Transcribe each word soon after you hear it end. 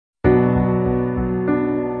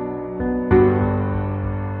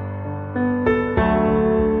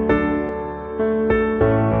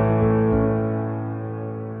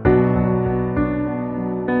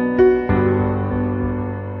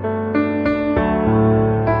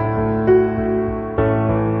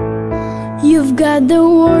got the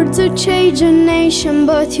words to change a nation,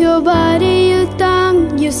 but your body, your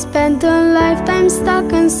tongue, you spent a lifetime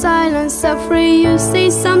stuck in silence, afraid you say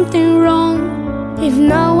something wrong. If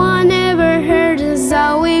no one ever heard us,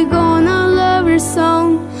 how we gonna love your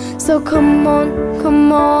song? So come on,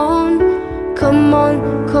 come on, come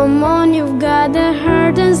on, come on. You've got the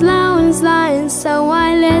heart as loud as lions, so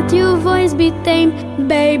I let your voice be tame.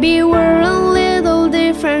 Baby, we're a little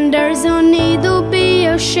different, there's no need to be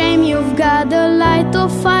ashamed. You've got the light to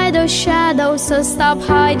fight the shadows, so stop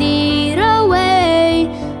hiding it away.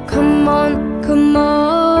 Come on, come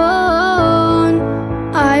on.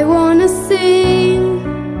 I wanna sing,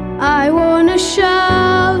 I wanna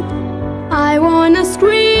shout, I wanna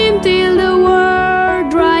scream till the world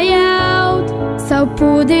dry out. So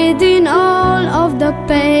put it in all of the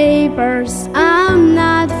papers, I'm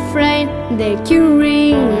not afraid. They can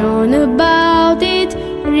read on about it,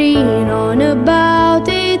 read on about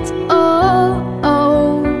it. Oh,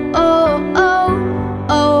 oh, oh, oh,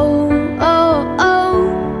 oh, oh,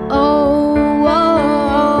 oh, oh,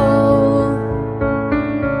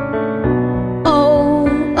 oh,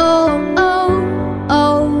 oh,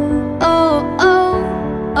 oh, oh,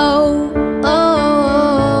 oh, oh.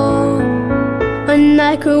 And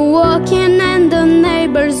I could walk in and the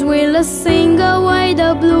neighbors will sing away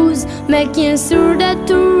the blues, making sure that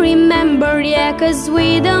to remember, yeah, 'cause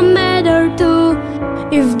we don't matter too.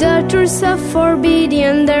 If the truths are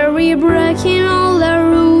forbidden, they're breaking all the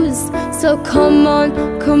rules. So come on,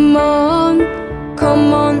 come on,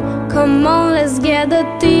 come on, come on. Let's get the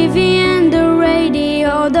TV and the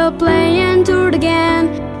radio, the playing to it again.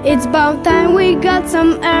 It's about time we got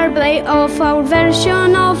some airplay of our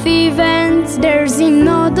version of events. There's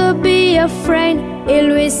enough to be afraid,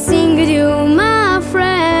 always sing with you, my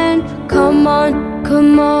friend. Come on,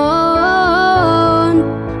 come on.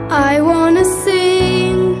 I wanna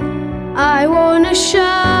sing, I wanna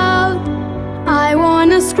shout, I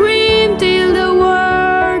wanna scream till the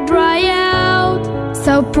world dry out.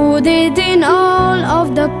 So put it in all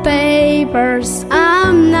of the papers,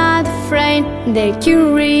 I'm not afraid. They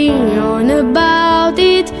can read on about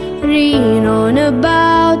it, read on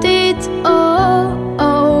about it. Oh,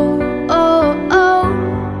 oh, oh, oh,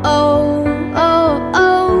 oh, oh,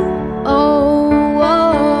 oh, oh,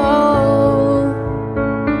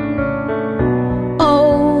 oh,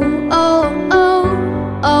 oh, oh,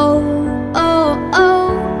 oh, oh,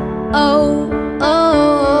 oh, oh.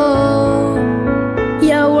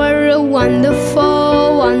 Yeah, we're a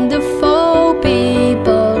wonderful, wonderful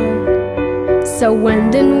people. So when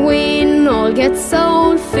then we all get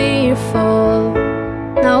so fearful,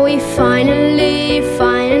 now we finally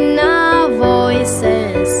find our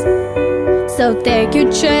voices. So take your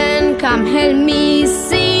chance, come help me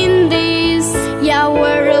sing this. Yeah,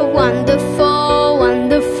 we're a wonderful,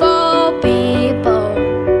 wonderful people.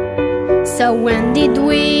 So when did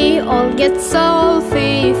we all get so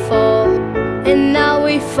fearful? And now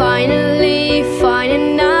we finally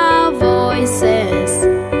find our voices.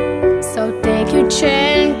 So take your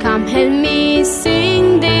chance, come help me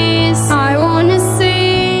sing this. I wanna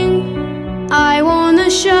sing, I wanna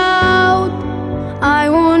shout, I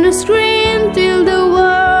wanna scream till the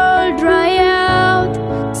world dry out.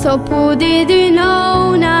 So put it in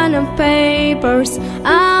all none of papers,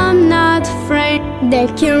 I'm not afraid. They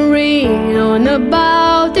can read on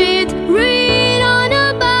about it, read on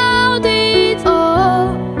about it.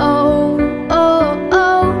 Oh, oh, oh,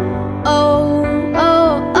 oh, oh, oh,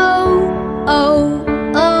 oh,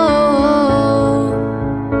 oh,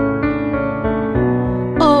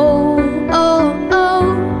 oh, oh, oh,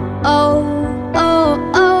 oh, oh,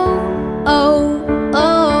 oh, oh,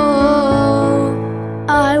 oh.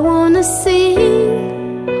 I wanna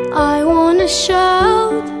sing, I wanna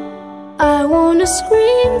shout, I wanna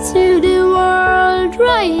scream till the world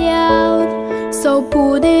dry out. So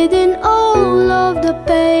put it in all of the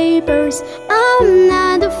papers, I'm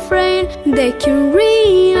not afraid. They can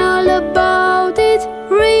read all about it,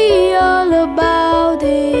 read all about it.